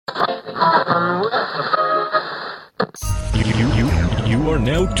You are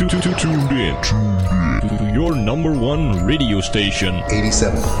now tuned in to your number one radio station,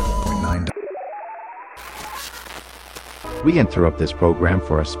 87.9. We interrupt this program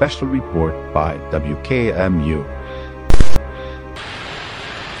for a special report by WKMU.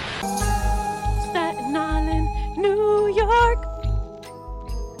 Staten Island, New York.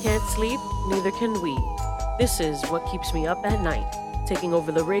 Can't sleep, neither can we. This is what keeps me up at night, taking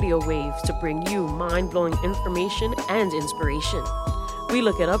over the radio waves to bring you mind-blowing information and inspiration. We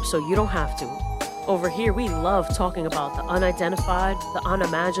look it up so you don't have to. Over here, we love talking about the unidentified, the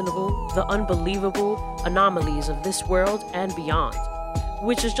unimaginable, the unbelievable anomalies of this world and beyond,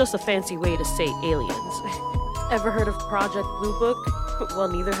 which is just a fancy way to say aliens. Ever heard of Project Blue Book? Well,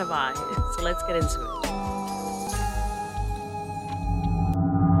 neither have I, so let's get into it.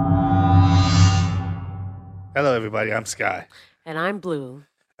 Hello, everybody. I'm Sky. And I'm Blue.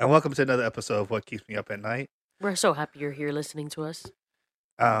 And welcome to another episode of What Keeps Me Up at Night. We're so happy you're here listening to us.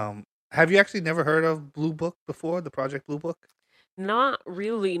 Have you actually never heard of Blue Book before, the Project Blue Book? Not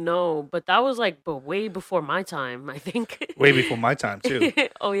really, no. But that was way before my time, I think. Way before my time, too.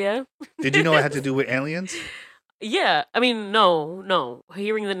 Oh, yeah? Did you know it had to do with aliens? Yeah. I mean, no.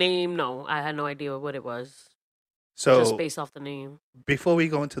 Hearing the name, no. I had no idea what it was. So, just based off the name. Before we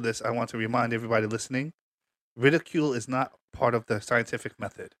go into this, I want to remind everybody listening, ridicule is not part of the scientific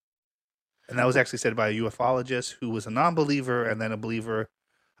method. And that was actually said by a ufologist who was a non-believer and then a believer.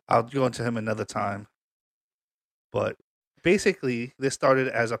 I'll go into him another time. But basically, this started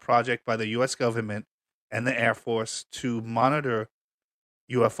as a project by the U.S. government and the Air Force to monitor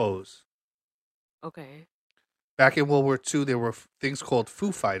UFOs. Okay. Back in World War II, there were things called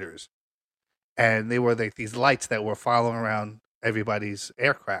Foo Fighters. And they were like these lights that were following around everybody's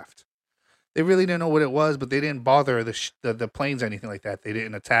aircraft. They really didn't know what it was, but they didn't bother the planes or anything like that. They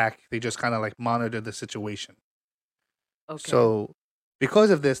didn't attack. They just kind of like monitored the situation. Okay. So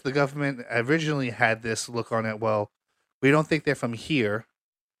because of this, the government originally had this look on it. Well, we don't think they're from here.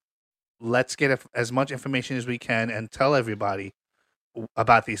 Let's get as much information as we can and tell everybody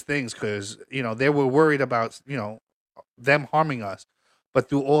about these things because, they were worried about, them harming us. But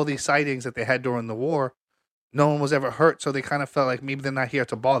through all these sightings that they had during the war, no one was ever hurt. So they kind of felt like maybe they're not here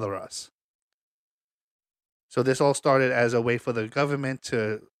to bother us. So this all started as a way for the government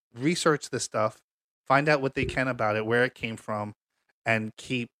to research this stuff, find out what they can about it, where it came from, and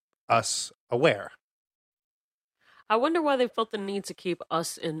keep us aware. I wonder why they felt the need to keep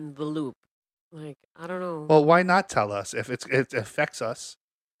us in the loop. I don't know. Well, why not tell us if it affects us?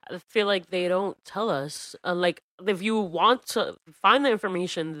 I feel like they don't tell us. If you want to find the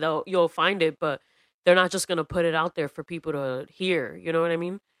information, you'll find it, but they're not just going to put it out there for people to hear. You know what I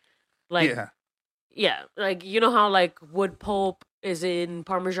mean? Yeah. You know how, wood pulp is in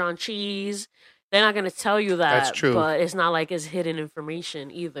Parmesan cheese? They're not going to tell you that. That's true. But it's not like it's hidden information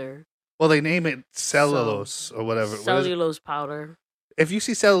either. Well, they name it cellulose or whatever. Cellulose powder. If you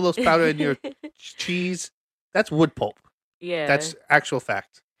see cellulose powder in your cheese, that's wood pulp. Yeah. That's actual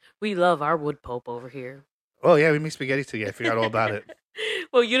fact. We love our wood pulp over here. Oh, yeah, we make spaghetti together. I forgot all about it.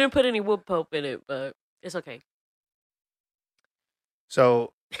 Well, you didn't put any wood pulp in it, but it's okay.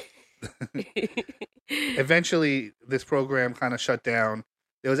 So, eventually, this program kind of shut down.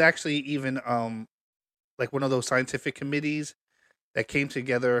 There was actually even one of those scientific committees that came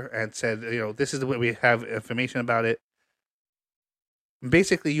together and said, this is the way we have information about it.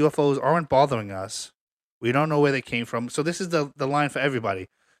 Basically, UFOs aren't bothering us. We don't know where they came from. So this is the line for everybody.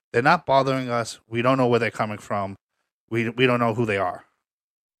 They're not bothering us. We don't know where they're coming from. We don't know who they are.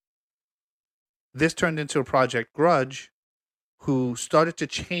 This turned into a Project Grudge, who started to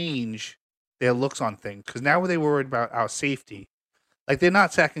change their looks on things. Because now they worried about our safety. They're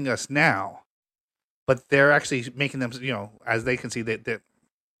not attacking us now, but they're actually making them, as they can see that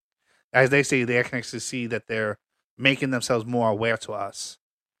as they say, they can actually see that they're making themselves more aware to us.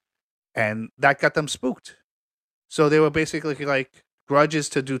 And that got them spooked. So they were basically grudges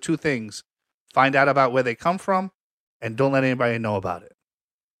to do two things: find out about where they come from and don't let anybody know about it.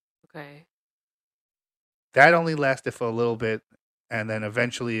 Okay. That only lasted for a little bit. And then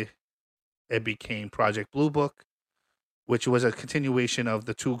eventually it became Project Blue Book, which was a continuation of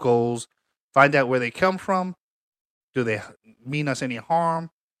the two goals: find out where they come from, do they mean us any harm,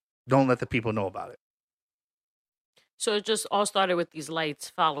 don't let the people know about it. So it just all started with these lights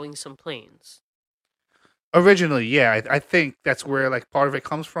following some planes. Originally, yeah, I think that's where part of it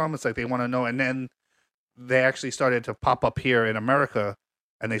comes from. It's they want to know, and then they actually started to pop up here in America,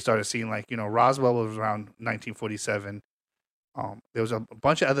 and they started seeing Roswell was around 1947. There was a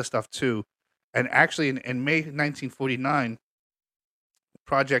bunch of other stuff too. And actually, in May 1949,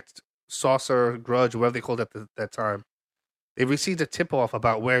 Project saucer grudge, whatever they called it at that time, they received a tip off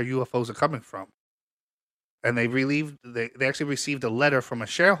about where UFOs are coming from, and they actually received a letter from a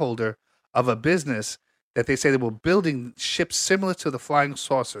shareholder of a business that they say they were building ships similar to the flying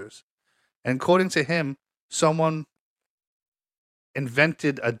saucers, and according to him, someone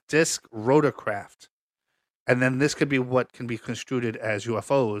invented a disc rotorcraft, and then this could be what can be construed as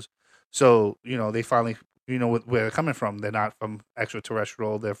UFOs. So they finally where they're coming from. They're not from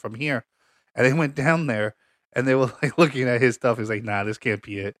extraterrestrial. They're from here, and they went down there and they were like looking at his stuff. He's like, nah, this can't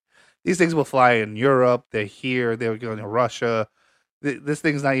be it. These things will fly in Europe. They're here. They're going to Russia. This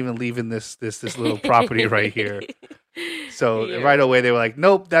thing's not even leaving this little property right here. So right away they were like,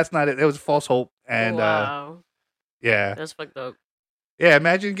 nope, that's not it. It was false hope. And wow. Yeah, That's fucked up. Yeah,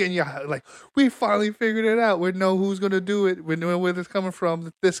 imagine getting like, we finally figured it out. We know who's gonna do it. We know where this coming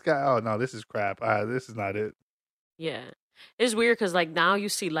from. This guy. Oh no, this is crap. This is not it. Yeah. It's weird because like now you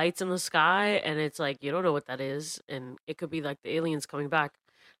see lights in the sky and it's like you don't know what that is, and it could be like the aliens coming back.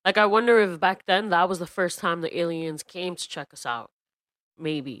 Like I wonder if back then that was the first time the aliens came to check us out.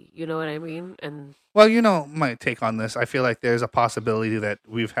 Maybe, you know what I mean? And well, my take on this, I feel like there's a possibility that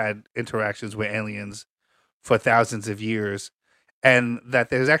we've had interactions with aliens for thousands of years, and that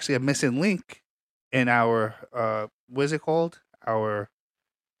there's actually a missing link in our what is it called? Our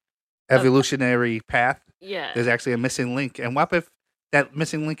evolutionary path. yeah. There's actually a missing link. And what if that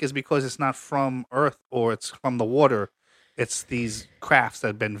missing link is because it's not from Earth or it's from the water? It's these crafts that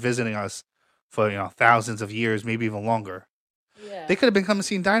have been visiting us for thousands of years, maybe even longer. Yeah. They could have been coming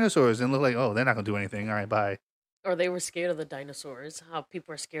seeing dinosaurs and look like, oh, they're not gonna do anything. All right, bye. Or they were scared of the dinosaurs. How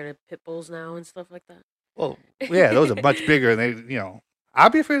people are scared of pit bulls now and stuff like that. Well, yeah, those are much bigger, and I'll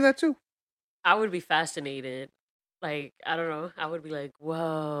be afraid of that too. I would be fascinated. Like, I don't know. I would be like,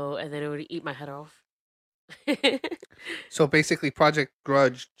 whoa. And then it would eat my head off. So basically, Project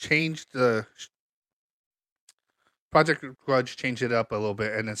Grudge changed it up a little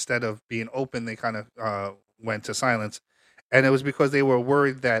bit, and instead of being open, they kind of went to silence. And it was because they were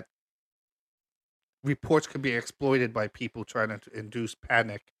worried that reports could be exploited by people trying to induce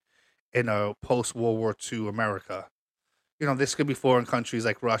panic in a post-World War II America. This could be foreign countries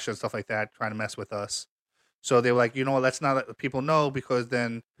like Russia and stuff like that trying to mess with us. So they were like, what, let's not let people know, because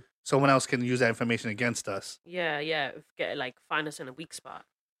then someone else can use that information against us. Yeah. Find us in a weak spot.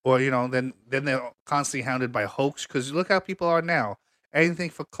 Or, then they're constantly hounded by hoax, because look how people are now. Anything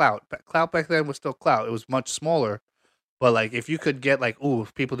for clout. Clout back then was still clout. It was much smaller. But, like, if you could get, like,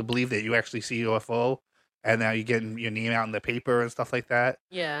 people to believe that you actually see UFO, and now you're getting your name out in the paper and stuff like that.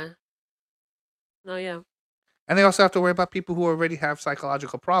 Yeah. No, yeah. And they also have to worry about people who already have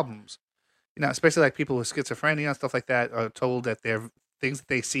psychological problems. Especially, like, people with schizophrenia and stuff like that are told that things that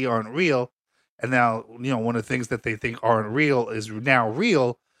they see aren't real. And now, one of the things that they think aren't real is now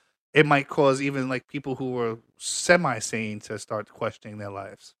real. It might cause even, like, people who are semi-sane to start questioning their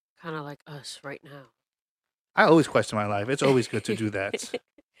lives. Kind of like us right now. I always question my life. It's always good to do that.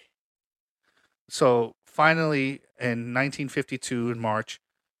 So finally, in 1952, in March,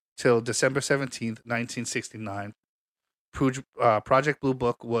 till December 17th, 1969, Project Blue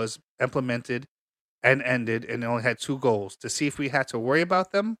Book was implemented and ended, and it only had two goals: to see if we had to worry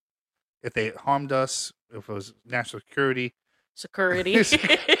about them, if they harmed us, if it was national security. Security. Is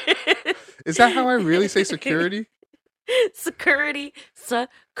that how I really say security? Security.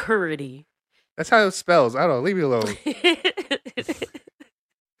 That's how it spells. I don't know. Leave me alone.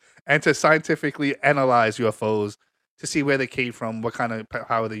 And to scientifically analyze UFOs to see where they came from, what kind of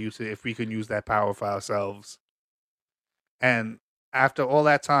power they use, if we can use that power for ourselves. And after all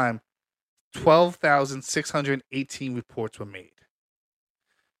that time, 12,618 reports were made.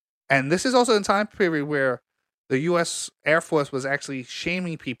 And this is also a time period where the U.S. Air Force was actually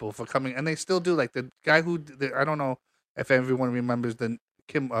shaming people for coming, and they still do. Like the guy I don't know if everyone remembers the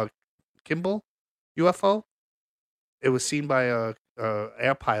Kimball UFO. It was seen by a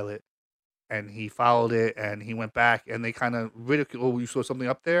air pilot, and he followed it, and he went back, and they kind of ridiculed, oh, you saw something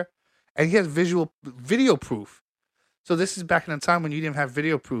up there? And he has video proof. So this is back in the time when you didn't have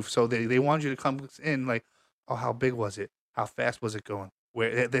video proof, so they wanted you to come in like, oh, how big was it? How fast was it going?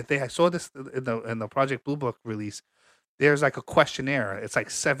 Where they saw this in the Project Blue Book release. There's like a questionnaire. It's like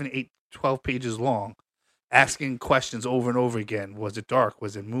 7, 8, 12 pages long, asking questions over and over again. Was it dark?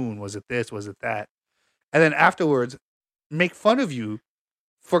 Was it moon? Was it this? Was it that? And then afterwards, make fun of you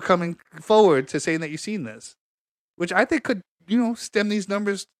for coming forward to saying that you've seen this, which I think could, stem these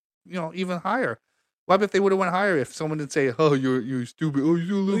numbers, even higher. What if they would have went higher if someone didn't say, "Oh, you're stupid. Oh,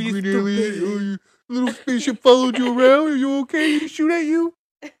 you're a little green alien. Oh, your little spaceship followed you around. Are you okay? Did he shoot at you?"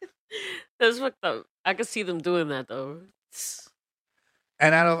 That's fucked up. I could see them doing that though.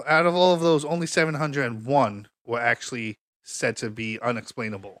 And out of all of those, only 701 were actually said to be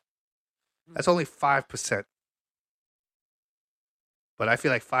unexplainable. That's only 5%. But I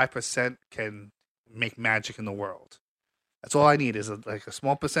feel like 5% can make magic in the world. That's all I need is like a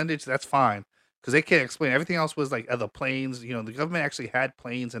small percentage. That's fine. Because they can't explain. Everything else was like other planes. You know, the government actually had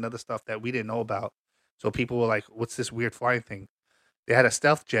planes and other stuff that we didn't know about. So people were like, what's this weird flying thing? They had a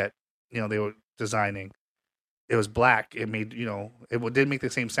stealth jet, they were designing. It was black. It made, it didn't make the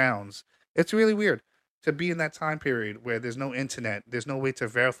same sounds. It's really weird to be in that time period where there's no internet, there's no way to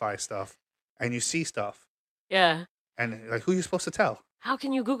verify stuff, and you see stuff. Yeah. And like, who are you supposed to tell? How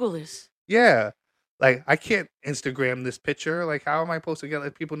can you Google this? Yeah. Like, I can't Instagram this picture. Like, how am I supposed to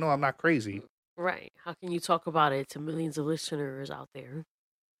let people know I'm not crazy? Right. How can you talk about it to millions of listeners out there?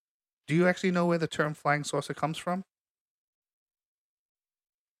 Do you actually know where the term flying saucer comes from?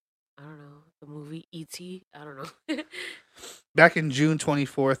 I don't know. The movie E.T.? I don't know. Back in June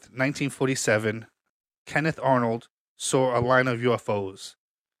 24th, 1947, Kenneth Arnold saw a line of UFOs.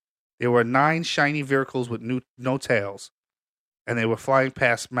 There were 9 shiny vehicles with no tails, and they were flying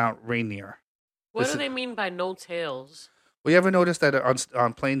past Mount Rainier. What do they mean by no tails? Well, you ever notice that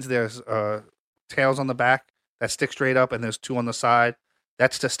on planes there's tails on the back that stick straight up, and there's 2 on the side?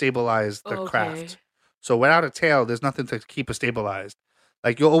 That's to stabilize the craft. So without a tail, there's nothing to keep it stabilized.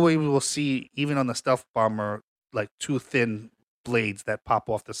 Like, you always will see, even on the stealth bomber, like 2 thin blades that pop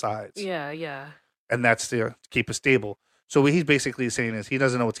off the sides. Yeah. And that's to keep it stable. So what he's basically saying is he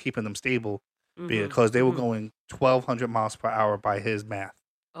doesn't know what's keeping them stable because they were going 1,200 miles per hour by his math.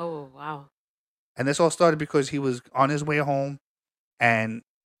 Oh, wow. And this all started because he was on his way home, and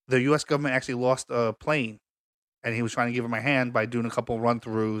the U.S. government actually lost a plane, and he was trying to give him a hand by doing a couple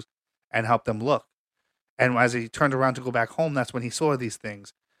run-throughs and help them look. And as he turned around to go back home, that's when he saw these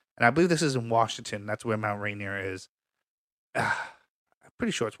things. And I believe this is in Washington. That's where Mount Rainier is. I'm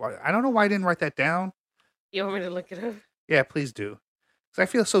pretty sure it's Washington. I don't know why I didn't write that down. You want me to look it up? Yeah, please do. Because I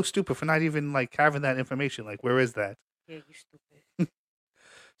feel so stupid for not even like having that information. Like, where is that? Yeah, you stupid.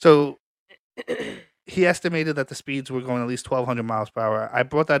 So he estimated that the speeds were going at least 1,200 miles per hour. I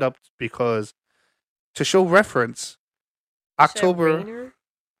brought that up because to show reference, October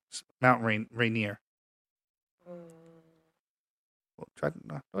Mount Rainier.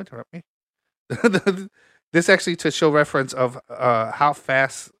 Don't interrupt me. This actually to show reference of how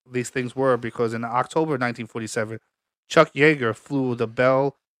fast these things were, because in October 1947, Chuck Yeager flew the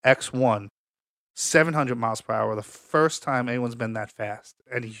Bell X-1 700 miles per hour, the first time anyone's been that fast,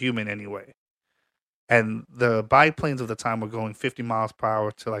 any human anyway. And the biplanes of the time were going 50 miles per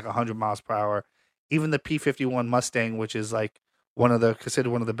hour to like 100 miles per hour. Even the P-51 Mustang, which is like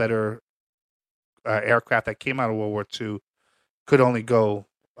considered one of the better aircraft that came out of World War II, could only go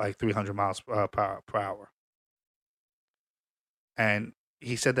like 300 miles per hour. And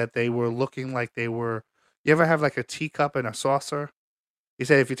he said that they were looking like they were... You ever have like a teacup and a saucer? He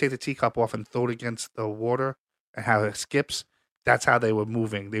said if you take the teacup off and throw it against the water and how it skips, that's how they were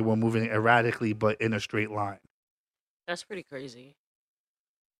moving. They were moving erratically, but in a straight line. That's pretty crazy.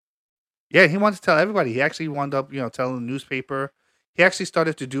 Yeah, he wanted to tell everybody. He actually wound up, telling the newspaper. He actually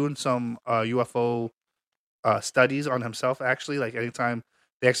started to doing some UFO studies on himself, actually. Like, anytime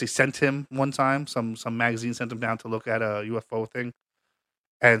they actually sent him one time, some magazine sent him down to look at a UFO thing.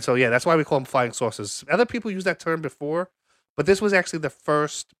 And so, yeah, that's why we call them flying saucers. Other people used that term before, but this was actually the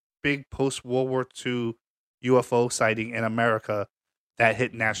first big post-World War II UFO sighting in America that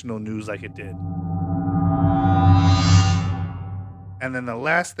hit national news like it did. And then the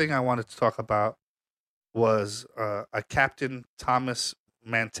last thing I wanted to talk about was a Captain Thomas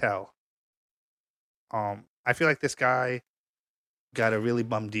Mantell. I feel like this guy got a really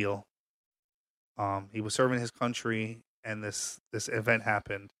bum deal. He was serving his country, and this event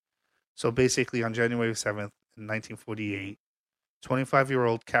happened. So basically, on January 7th, in 1948,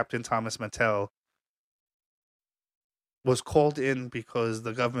 25-year-old Captain Thomas Mantell was called in because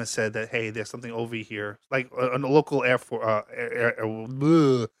the government said that, hey, there's something over here. Like a local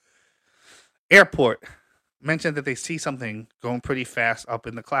airport mentioned that they see something going pretty fast up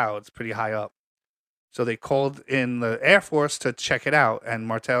in the clouds, pretty high up. So they called in the Air Force to check it out, and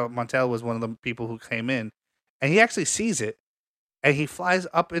Mantell was one of the people who came in, and he actually sees it, and he flies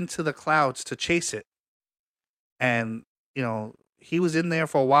up into the clouds to chase it. And, he was in there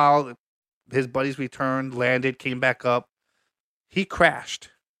for a while. His buddies returned, landed, came back up. He crashed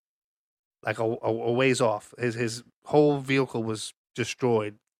like a ways off. His whole vehicle was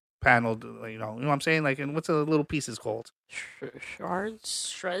destroyed, paneled, you know what I'm saying? Like, and what's the little pieces called?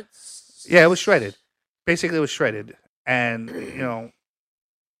 Shreds? Yeah, it was shredded. Basically, it was shredded. And, the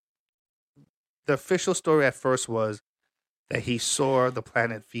official story at first was that he saw the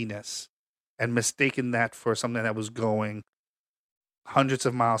planet Venus and mistaken that for something that was going hundreds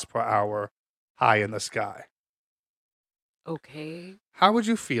of miles per hour high in the sky. Okay. How would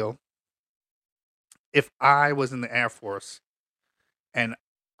you feel if I was in the Air Force and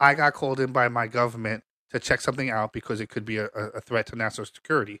I got called in by my government to check something out because it could be a threat to national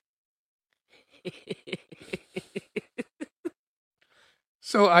security?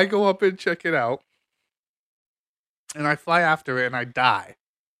 So I go up and check it out, and I fly after it, and I die.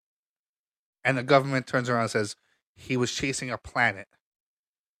 And the government turns around and says he was chasing a planet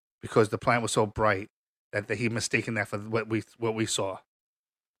because the planet was so bright that he mistaken that for what we saw.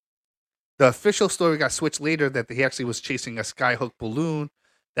 The official story got switched later that he actually was chasing a skyhook balloon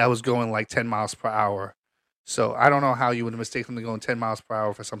that was going like 10 miles per hour. So I don't know how you would mistake something going 10 miles per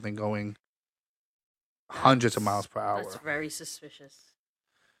hour for something going hundreds of miles per hour. That's very suspicious.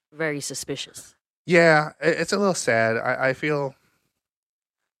 Very suspicious. Yeah, it's a little sad. I feel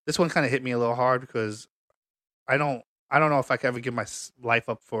this one kind of hit me a little hard because I don't know if I can ever give my life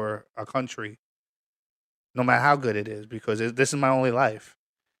up for a country, no matter how good it is, because this is my only life.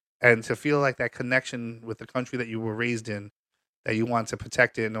 And to feel like that connection with the country that you were raised in, that you want to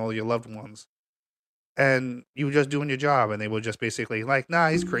protect it and all your loved ones, and you were just doing your job, and they were just basically like, "Nah,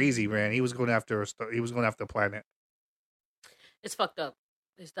 he's crazy, man. He was going after a planet." It's fucked up.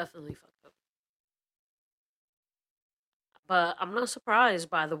 It's definitely fucked up. But I'm not surprised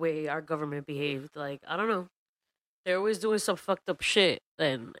by the way our government behaved. Like, I don't know. They're always doing some fucked up shit,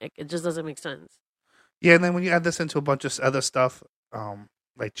 and it just doesn't make sense. Yeah, and then when you add this into a bunch of other stuff,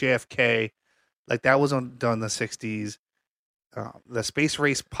 like JFK, like that was done in the 60s. The space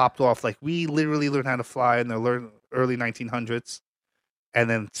race popped off. Like we literally learned how to fly in the early 1900s, and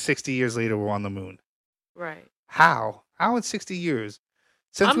then 60 years later we're on the moon. Right. How in 60 years?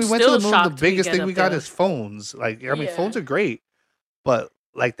 Since I'm we went to the still moon, the shocked we biggest get thing up we got there. is phones. Like I mean, Yeah. phones are great, but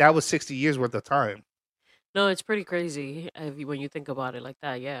like that was 60 years worth of time. No, it's pretty crazy when you think about it like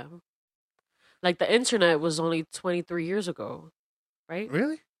that. Yeah. Like the internet was only 23 years ago, right?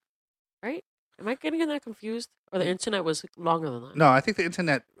 Really? Right? Am I getting that confused? Or the internet was longer than that? No, I think the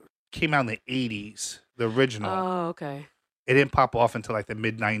internet came out in the 80s, the original. Oh, okay. It didn't pop off until like the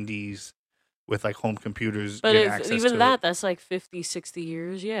mid 90s with like home computers But getting access even to that, it. that's like 50, 60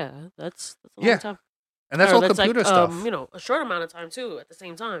 years. Yeah, that's a long Yeah. time. And that's Or all computer stuff. A short amount of time too at the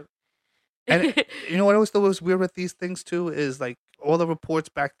same time. And you know what I always thought was weird with these things too is like all the reports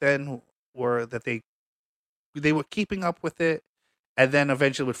back then were that they were keeping up with it and then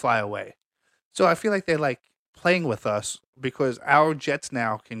eventually would fly away. So I feel like they're like playing with us because our jets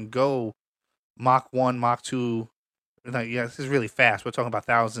now can go Mach 1, Mach 2. Like, yeah, this is really fast. We're talking about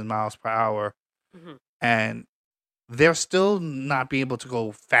 1,000 miles per hour. Mhm. And they're still not being able to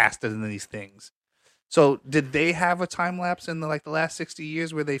go faster than these things. So did they have a time lapse in the last 60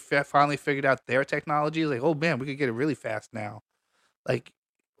 years where they finally figured out their technology? Like, oh man, we could get it really fast now. Like,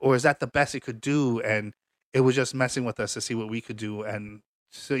 or is that the best it could do? And it was just messing with us to see what we could do and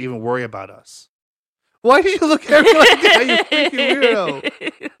to even worry about us. Why did you look at me like that, you freaking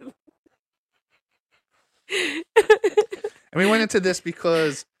weirdo? And we went into this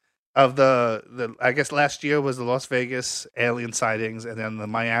because of the I guess last year was the Las Vegas alien sightings and then the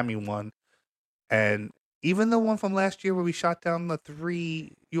Miami one. And even the one from last year where we shot down the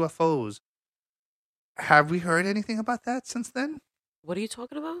 3 UFOs, have we heard anything about that since then? What are you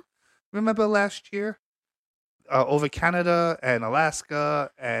talking about? Remember last year? Over Canada and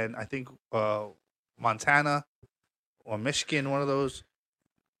Alaska and I think Montana or Michigan, one of those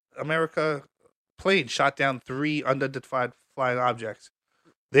America planes shot down 3 unidentified flying objects.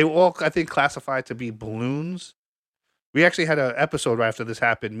 They were all, I think, classified to be balloons. We actually had an episode right after this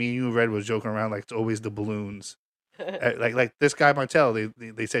happened. Me and you, Red, was joking around like it's always the balloons. like this guy Mantell,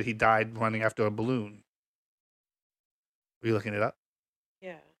 they said he died running after a balloon. Were you looking it up?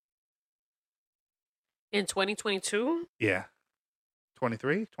 Yeah. In 2022? Yeah.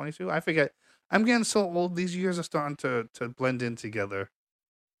 23, 22? I forget. I'm getting so old. These years are starting to blend in together.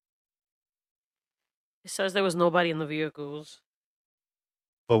 It says there was nobody in the vehicles.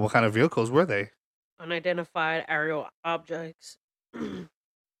 But what kind of vehicles were they? Unidentified aerial objects.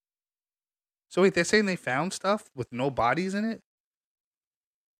 So wait, they're saying they found stuff with no bodies in it?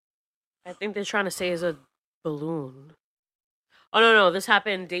 I think they're trying to say it's a balloon. Oh, no. This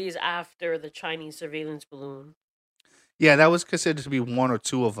happened days after the Chinese surveillance balloon. Yeah, that was considered to be 1 or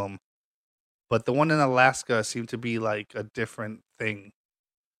 2 of them. But the one in Alaska seemed to be like a different thing.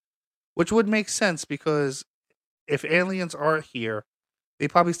 Which would make sense because if aliens are here, they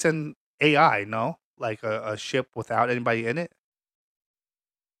probably send AI, no? Like a ship without anybody in it.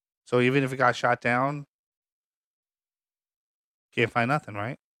 So even if it got shot down, Can't find nothing,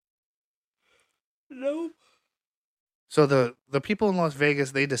 right? No. So the people in Las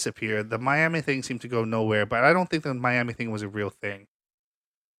Vegas, they disappeared. The Miami thing seemed to go nowhere, but I don't think the Miami thing was a real thing.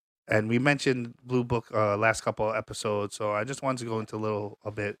 And we mentioned Blue Book last couple of episodes, so I just wanted to go into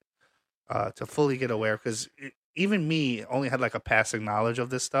a bit to fully get aware, because even me only had like a passing knowledge of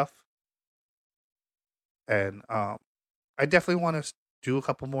this stuff. And I definitely want to do a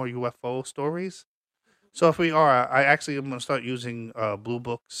couple more UFO stories. So if we are, I actually am going to start using Blue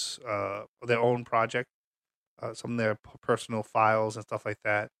Book's their own project, some of their personal files and stuff like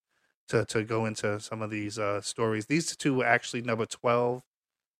that, to go into some of these stories. These two were actually number 12,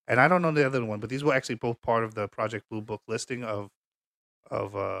 and I don't know the other one, but these were actually both part of the Project Blue Book listing of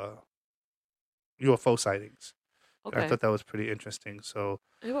UFO sightings. Okay. I thought that was pretty interesting. So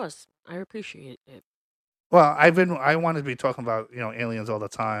It was. I appreciate it. well, I wanted to be talking about aliens all the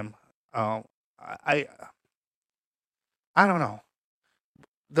time. I I don't know.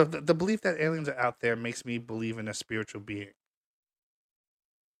 The belief that aliens are out there makes me believe in a spiritual being,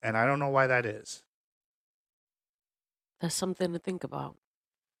 and I don't know why that is. That's something to think about.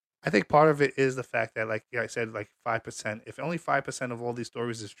 I think part of it is the fact that, like I said, like 5%. If only 5% of all these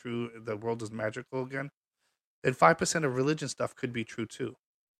stories is true, the world is magical again. Then 5% of religion stuff could be true too.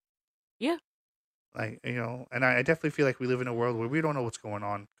 Yeah. Like and I definitely feel like we live in a world where we don't know what's going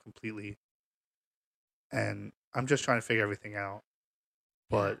on completely, and I'm just trying to figure everything out.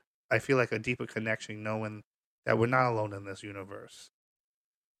 But I feel like a deeper connection knowing that we're not alone in this universe.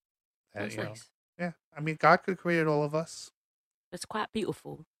 And, That's nice. yeah, I mean, God could create all of us. It's quite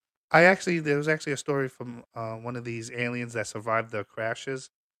beautiful. There was actually a story from one of these aliens that survived the crashes,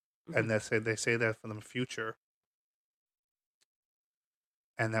 and they say that from the future,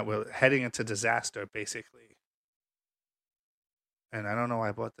 and that we're heading into disaster, basically. And I don't know why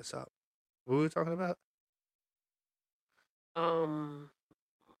I brought this up. What were we talking about?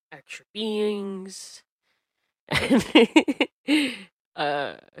 Extra beings.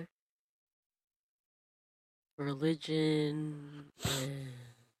 Religion.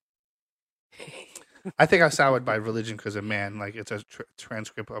 I think I soured by religion because of man. Like, it's a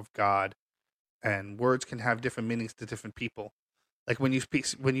transcript of God, and words can have different meanings to different people. Like when you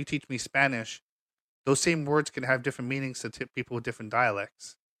teach me Spanish, those same words can have different meanings to people with different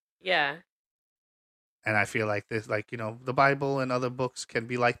dialects. Yeah. And I feel like this, like, the Bible and other books can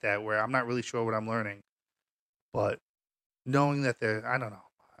be like that, where I'm not really sure what I'm learning, but knowing that I don't know.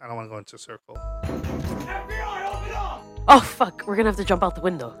 I don't want to go into a circle. FBI, open up! Oh fuck! We're gonna have to jump out the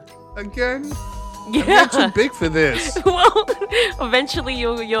window. Again? Yeah. I'm too big for this. Well, eventually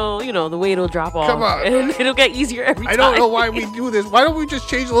you'll the weight will drop off. Come on. And it'll get easier every time. I don't know why we do this. Why don't we just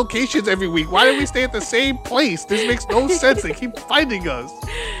change locations every week? Why don't we stay at the same place? This makes no sense. They keep finding us.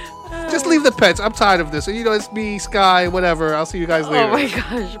 Just leave the pets. I'm tired of this. So, it's me, Sky, whatever. I'll see you guys later. Oh my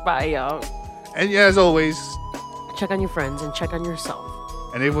gosh. Bye, y'all. And yeah, as always, check on your friends and check on yourself.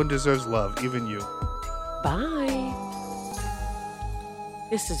 And everyone deserves love, even you. Bye.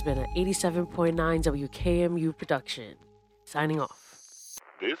 This has been an 87.9 WKMU production. Signing off.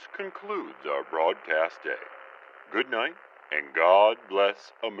 This concludes our broadcast day. Good night, and God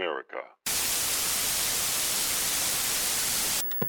bless America.